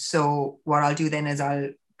 So what I'll do then is I'll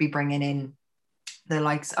be bringing in the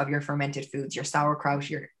likes of your fermented foods, your sauerkraut,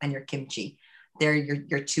 and your kimchi. They're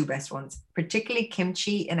your two best ones, particularly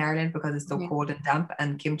kimchi in Ireland because it's so cold and damp.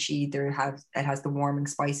 And kimchi, it has the warming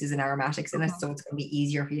spices and aromatics in it, so it's going to be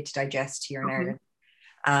easier for you to digest here in Ireland.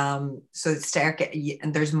 So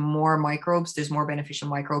and there's more microbes, there's more beneficial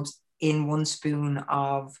microbes in 1 spoon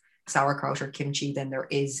of sauerkraut or kimchi than there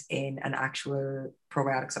is in an actual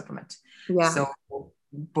probiotic supplement. So,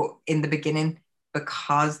 but in the beginning,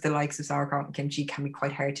 because the likes of sauerkraut and kimchi can be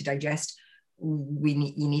quite hard to digest, you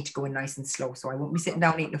need to go in nice and slow. So I won't be sitting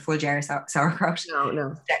down eating a full jar of sauerkraut.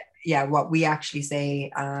 No. Yeah, what we actually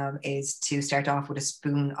say is to start off with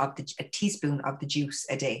a teaspoon of the juice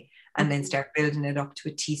a day, and then start building it up to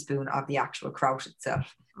a teaspoon of the actual kraut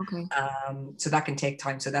itself. Okay. So that can take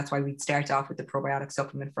time. So that's why we'd start off with the probiotic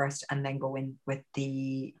supplement first, and then go in with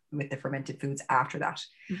the fermented foods after that.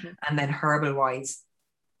 And then herbal wise,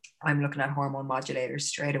 I'm looking at hormone modulators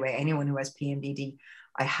straight away. Anyone who has PMDD,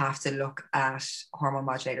 I have to look at hormone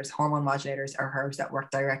modulators. Hormone modulators are herbs that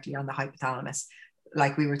work directly on the hypothalamus,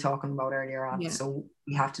 like we were talking about earlier on. So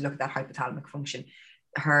we have to look at that hypothalamic function.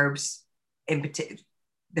 Herbs, in particular,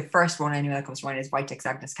 the first one anyway that comes to mind is Vitex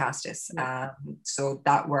agnes castus. So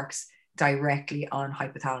that works directly on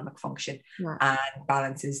hypothalamic function and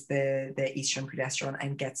balances the estrogen progesterone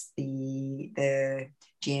and gets the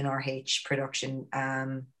GnRH production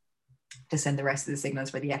to send the rest of the signals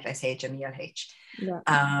for the FSH and the LH.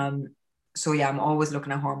 So yeah, I'm always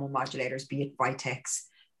looking at hormone modulators, be it Vitex,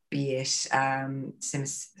 be it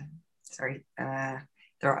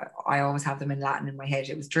I always have them in Latin in my head.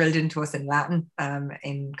 It was drilled into us in Latin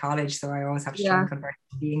in college, so I always have to try and convert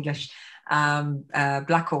it to the English.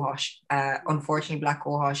 Black cohosh. Unfortunately, black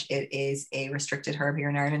cohosh, it is a restricted herb here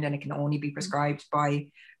in Ireland, and it can only be prescribed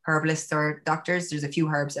by herbalists or doctors. There's a few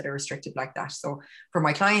herbs that are restricted like that. So for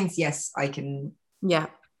my clients, yes, I can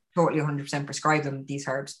totally 100% prescribe them these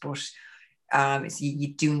herbs, but so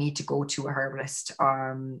you do need to go to a herbalist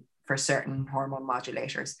for certain hormone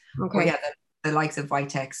modulators. But yeah, the likes of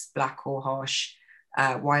Vitex, black cohosh,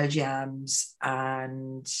 wild yams,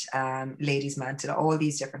 and lady's mantle, all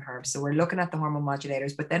these different herbs. So we're looking at the hormone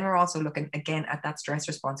modulators, but then we're also looking again at that stress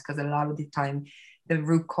response, because a lot of the time the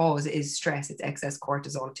root cause is stress. It's excess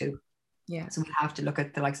cortisol too. So we have to look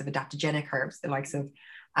at the likes of adaptogenic herbs, the likes of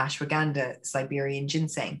ashwagandha, Siberian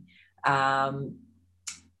ginseng,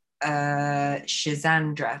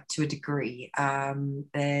 Schizandra to a degree,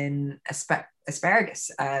 then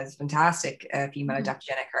asparagus is fantastic female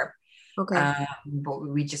adaptogenic herb. But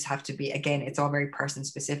we just have to be, again, it's all very person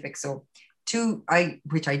specific. So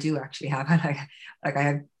which I do actually have, and I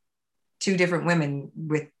have 2 different women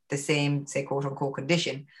with the same, say, quote unquote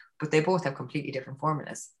condition, but they both have completely different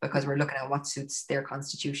formulas because we're looking at what suits their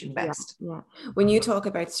constitution best. When you talk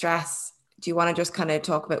about stress, do you want to just kind of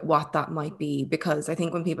talk about what that might be? Because I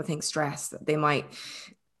think when people think stress, they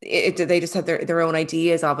just have their own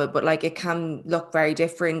ideas of it, but like it can look very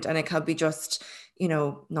different, and it can be just,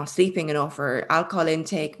 not sleeping enough, or alcohol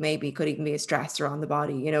intake maybe could even be a stressor on the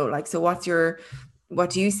body, like, so what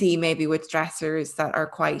do you see maybe with stressors that are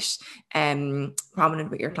quite prominent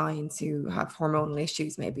with your clients who have hormonal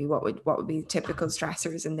issues? Maybe what would be typical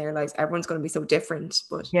stressors in their lives? Everyone's going to be so different,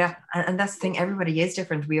 but yeah, and that's the thing, everybody is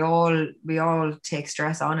different. We all take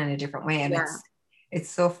stress on in a different way, and it's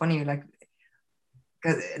so funny, like,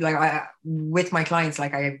 because with my clients,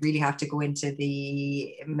 like, I really have to go into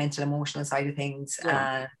the mental emotional side of things.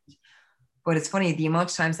 But it's funny, the amount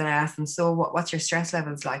of times that I ask them, so what's your stress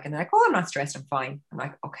levels like? And they're like, oh, I'm not stressed, I'm fine. I'm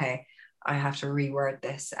like, okay, I have to reword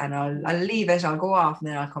this, and I'll leave it, I'll go off, and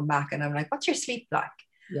then I'll come back, and I'm like, what's your sleep like?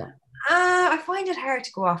 I find it hard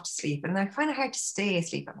to go off to sleep, and I find it hard to stay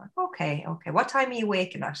asleep. I'm like, okay, what time are you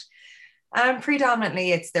waking at?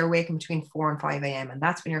 Predominantly they're waking between 4 and 5 a.m. and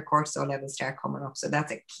that's when your cortisol levels start coming up. So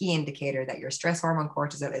that's a key indicator that your stress hormone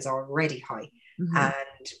cortisol is already high.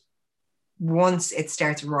 And once it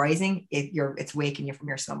starts rising, it's waking you from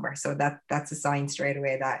your slumber. So that's a sign straight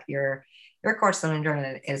away that your cortisol and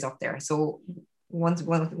adrenaline is up there. So once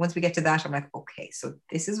we get to that, I'm like, okay, so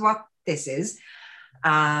this is what this is.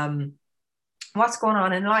 What's going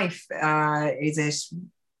on in life? Is it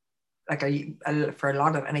like, are you, for a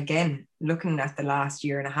lot of, and again, looking at the last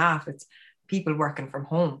year and a half, it's people working from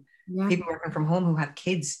home, people working from home who have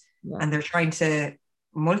kids, and they're trying to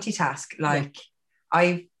multitask. Like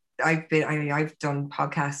I've done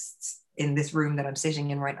podcasts in this room that I'm sitting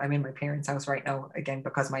in right. I'm in my parents' house right now, again,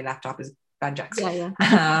 because my laptop is banjax.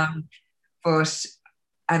 But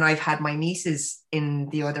and I've had my nieces in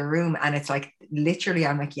the other room, and it's like literally,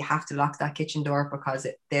 I'm like, you have to lock that kitchen door because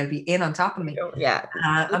they'll be in on top of me. Yeah,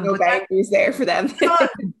 no But then, boundaries there for them.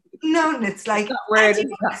 no, and it's like, Not where it Auntie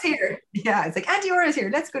is. Orla's here. Yeah, it's like, Auntie Orla's here.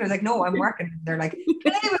 Let's go. I was like, no, I'm working. They're like,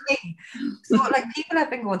 play with me. So like people have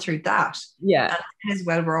been going through that. Yeah. And as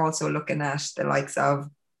well, we're also looking at the likes of,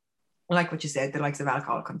 like what you said, the likes of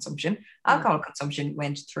alcohol consumption. Alcohol consumption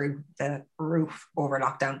went through the roof over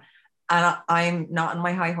lockdown. And I'm not on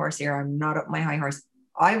my high horse here. I'm not up my high horse.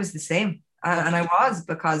 I was the same. And I was,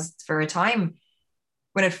 because for a time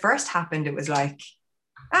when it first happened, it was like,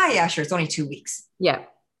 yeah, sure, it's only 2 weeks. Yeah.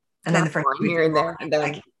 And then the first week, here and there, and then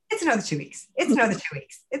like, it's another 2 weeks. It's another 2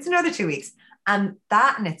 weeks. It's another 2 weeks. And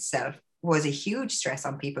that in itself was a huge stress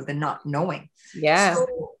on people, the not knowing. yeah.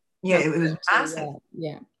 So, yeah, it was massive.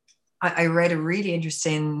 Yeah. I read a really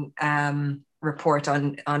interesting report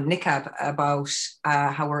on NICAB about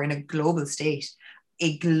how we're in a global state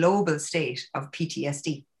of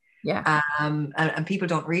PTSD. Yeah. And people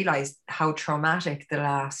don't realize how traumatic the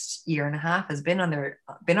last year and a half has been on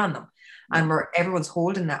them. And everyone's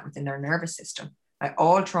holding that within their nervous system. Like,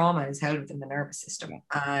 all trauma is held within the nervous system,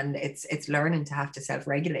 and it's learning to have to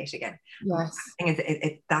self-regulate again. Yes. I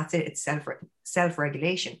think that's it. It's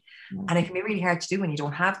self-regulation, and it can be really hard to do when you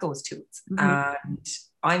don't have those tools. And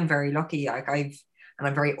I'm very lucky. Like,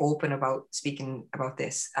 I'm very open about speaking about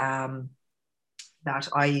this. That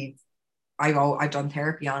I've done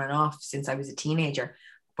therapy on and off since I was a teenager,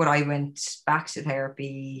 but I went back to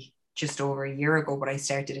therapy just over a year ago. But I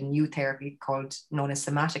started a new therapy known as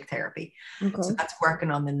somatic therapy. Okay. So that's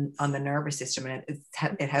working on the nervous system, and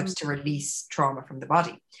it helps to release trauma from the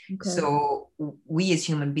body. Okay. So we as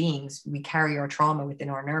human beings, we carry our trauma within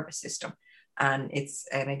our nervous system, and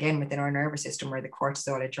again within our nervous system where the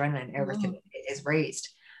cortisol, adrenaline, everything is raised.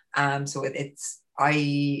 So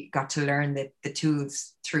I got to learn the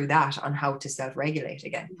tools through that on how to self-regulate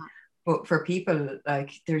again. Yeah. But for people,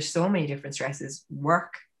 like, there's so many different stresses: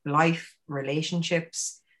 work, life,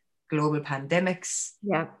 relationships, global pandemics.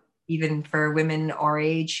 Yeah. Even for women our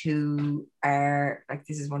age who are like,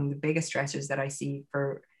 this is one of the biggest stressors that I see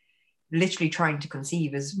for literally trying to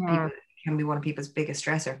conceive is people can be one of people's biggest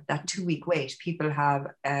stressor. That 2-week wait. People have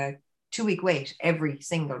a 2-week wait every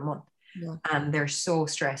single month. Yeah. And they're so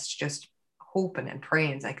stressed, just hoping and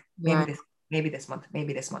praying. It's like, maybe this month.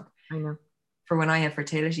 I know. For when I have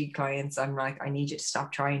fertility clients, I'm like, I need you to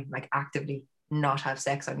stop trying, like, actively not have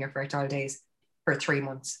sex on your fertile days for 3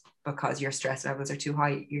 months because your stress levels are too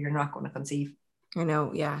high. You're not going to conceive. I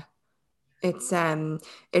know. Yeah. It's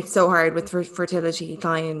so hard with fertility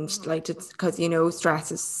clients, like, because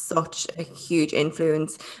stress is such a huge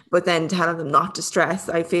influence, but then telling them not to stress,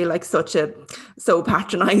 I feel like so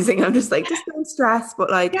patronizing. I'm just like, just don't stress, but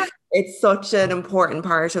like it's such an important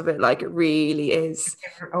part of it, like it really is.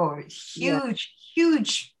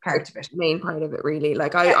 Huge part of it. Main part of it, really.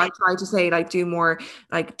 Like I try to say, like, do more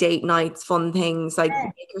like date nights, fun things, like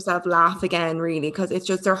make yourself laugh again, really, because it's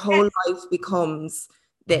just their whole life becomes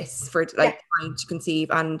this for like trying to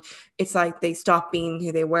conceive, and it's like they stop being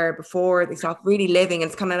who they were before, they stop really living,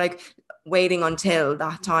 and it's kind of like waiting until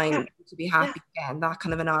that time to be happy again, that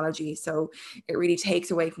kind of analogy. So it really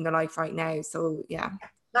takes away from their life right now. So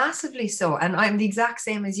massively so. And I'm the exact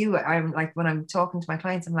same as you. I'm like, when I'm talking to my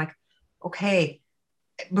clients, I'm like, okay,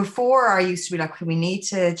 before I used to be like, we need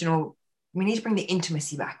to bring the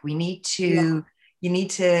intimacy back. You need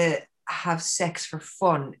to have sex for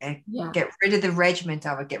fun and get rid of the regiment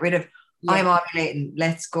of it, get rid of I'm ovulating,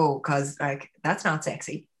 let's go, because like that's not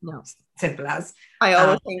sexy. No. Simple as. I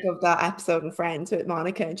always think of that episode in Friends with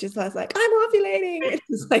Monica, and she says like, I'm ovulating. It's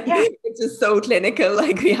just like it's just so clinical,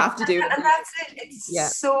 like we have to do it. And that's it.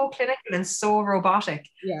 It's so clinical and so robotic.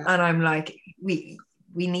 Yeah. And I'm like, we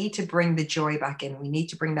need to bring the joy back in. We need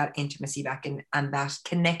to bring that intimacy back in and that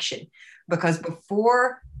connection, because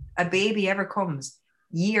before a baby ever comes,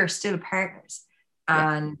 you're still partners.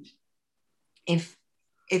 And if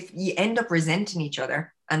you end up resenting each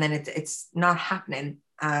other and then it's not happening,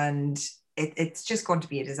 and it's just going to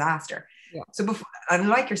be a disaster. Yeah. So before, and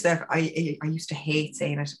like yourself, I used to hate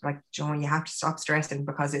saying it, like, you have to stop stressing,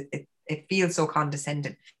 because it feels so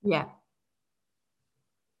condescending. Yeah.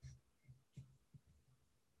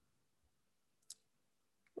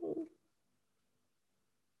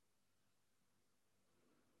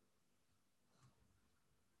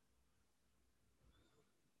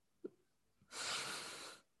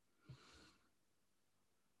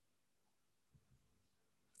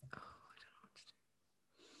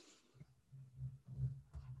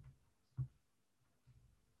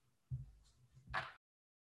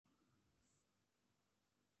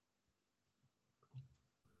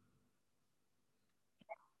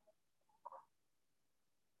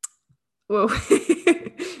 Whoa.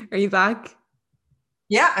 Are you back?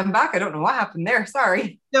 Yeah, I'm back. I don't know what happened there.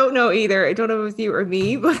 Sorry. Don't know either. I don't know if it was you or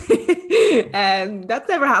me, but that's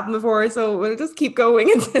never happened before. So we'll just keep going.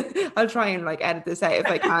 I'll try and like edit this out if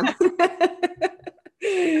I can.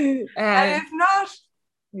 And if not,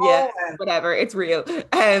 Yeah, oh well. whatever. It's real.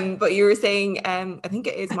 But you were saying, I think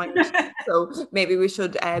it is my internet. So maybe we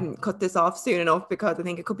should cut this off soon enough because I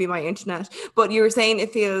think it could be my internet. But you were saying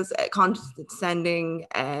it feels condescending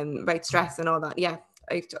about stress and all that. Yeah,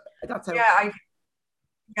 that's how.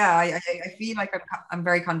 I feel like I'm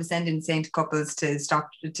very condescending saying to couples to stop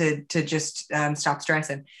to just stop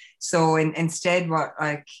stressing. So instead, what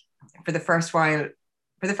like for the first while,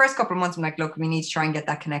 for the first couple of months, I'm like, look, we need to try and get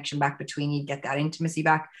that connection back between you, get that intimacy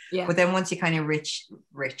back. Yeah. But then once you kind of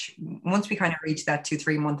once we kind of reach that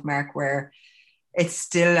 2-3 month mark where it's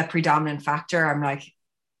still a predominant factor, I'm like,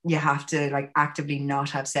 you have to like actively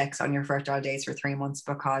not have sex on your fertile days for 3 months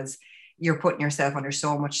because you're putting yourself under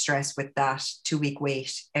so much stress with that 2-week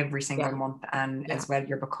wait every single month. And as well,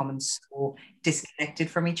 you're becoming so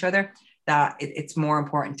disconnected from each other that it's more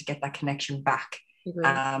important to get that connection back.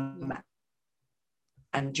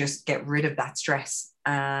 And just get rid of that stress,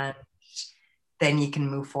 and then you can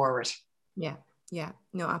move forward. Yeah,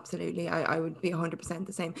 no, absolutely. I would be 100%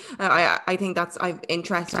 the same. I think that's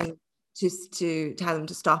interesting just to tell them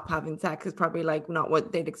to stop having sex is probably like not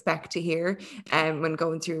what they'd expect to hear when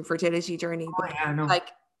going through a fertility journey. But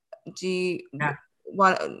like,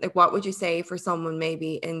 what would you say for someone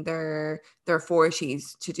maybe in their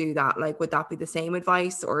 40s to do that? Like, would that be the same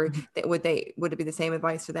advice, or would it be the same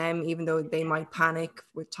advice for them, even though they might panic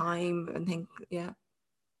with time and think,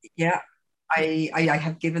 I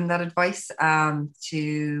have given that advice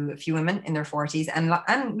to a few women in their 40s, and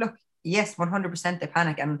look, yes, 100% they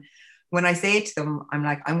panic. And when I say it to them, I'm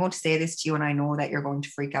like, I'm going to say this to you, and I know that you're going to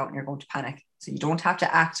freak out and you're going to panic. So you don't have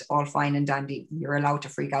to act all fine and dandy. You're allowed to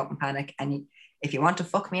freak out and panic. And if you want to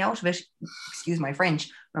fuck me out of it, excuse my French,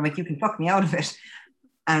 I'm like, you can fuck me out of it.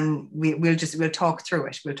 And we'll talk through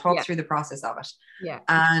it. We'll talk through the process of it. Yeah.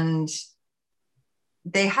 And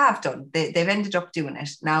they have done. They've ended up doing it.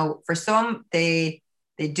 Now, for some, they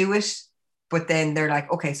do it, but then they're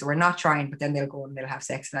like, okay, so we're not trying, but then they'll go and they'll have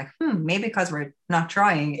sex. And like, maybe because we're not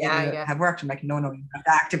trying, it'll have worked. I'm like, no, you have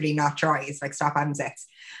to actively not try. It's like, stop having sex.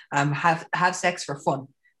 Have sex for fun.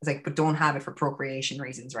 It's like, but don't have it for procreation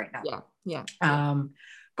reasons right now. Yeah.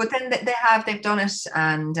 But then they've done it,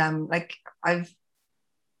 and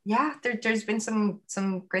there's been some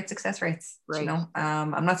great success rates. Right. You know,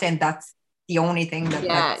 I'm not saying that's the only thing that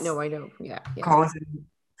I know. Causing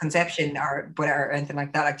conception or anything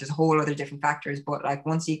like that. Like, there's a whole other different factors. But like,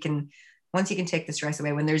 once you can take the stress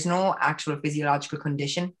away, when there's no actual physiological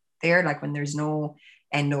condition there, like when there's no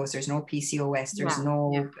endos, there's no PCOS, there's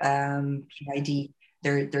no PID,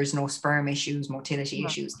 there's no sperm issues, motility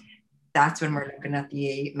issues. That's when we're looking at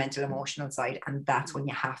the mental emotional side, and that's when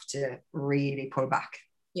you have to really pull back.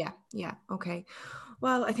 Yeah. Okay.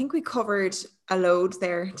 Well, I think we covered a load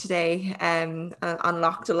there today,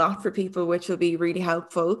 unlocked a lot for people, which will be really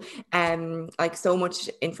helpful. Like, so much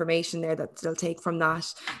information there that they'll take from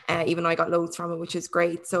that. Even I got loads from it, which is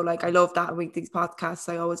great. So like, I love that with these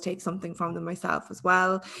podcasts. I always take something from them myself as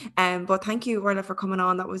well. But thank you, Orla, for coming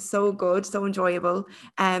on. That was so good, so enjoyable.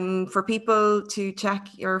 For people to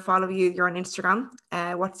follow you, you're on Instagram.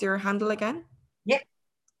 What's your handle again? Yeah.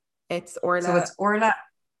 It's Orla. So it's Orla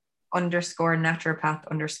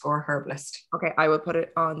 _naturopath_herbalist. Okay, I will put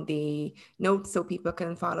it on the notes so people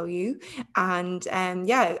can follow you. And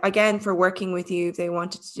again, for working with you, if they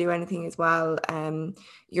wanted to do anything as well,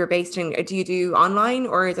 you're based in, do you do online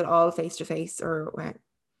or is it all face-to-face, or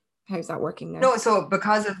how's that working now? No, so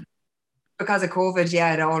because of COVID,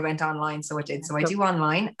 it all went online. So it did. So I do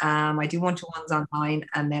online. I do one-to-ones online,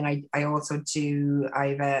 and then I also do. I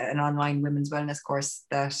have an online women's wellness course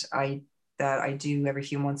that I do every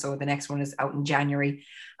few months. So the next one is out in January,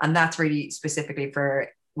 and that's really specifically for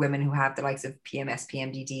women who have the likes of PMS,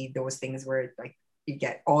 PMDD, those things where like you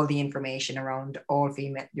get all the information around all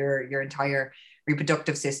female, your entire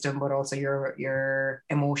reproductive system, but also your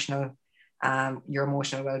emotional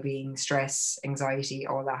well-being, stress, anxiety,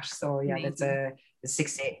 all that. So Amazing. That's a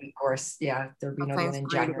 6 to 8 week course. There'll be another one in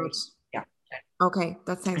January. Okay,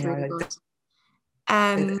 that sounds really good.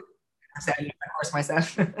 I said of course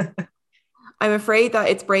myself. I'm afraid that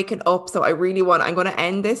it's breaking up, so I'm going to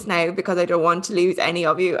end this now because I don't want to lose any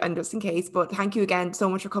of you, and just in case. But thank you again so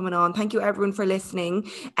much for coming on. Thank you everyone for listening.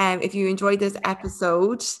 If you enjoyed this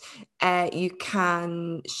episode, you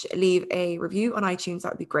can leave a review on iTunes.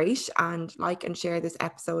 That would be great. And like and share this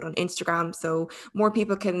episode on Instagram so more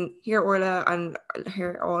people can hear Orla and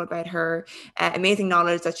hear all about her amazing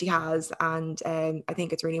knowledge that she has. And I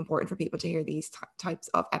think it's really important for people to hear these types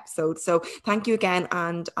of episodes. So thank you again,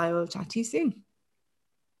 and I will chat to you soon.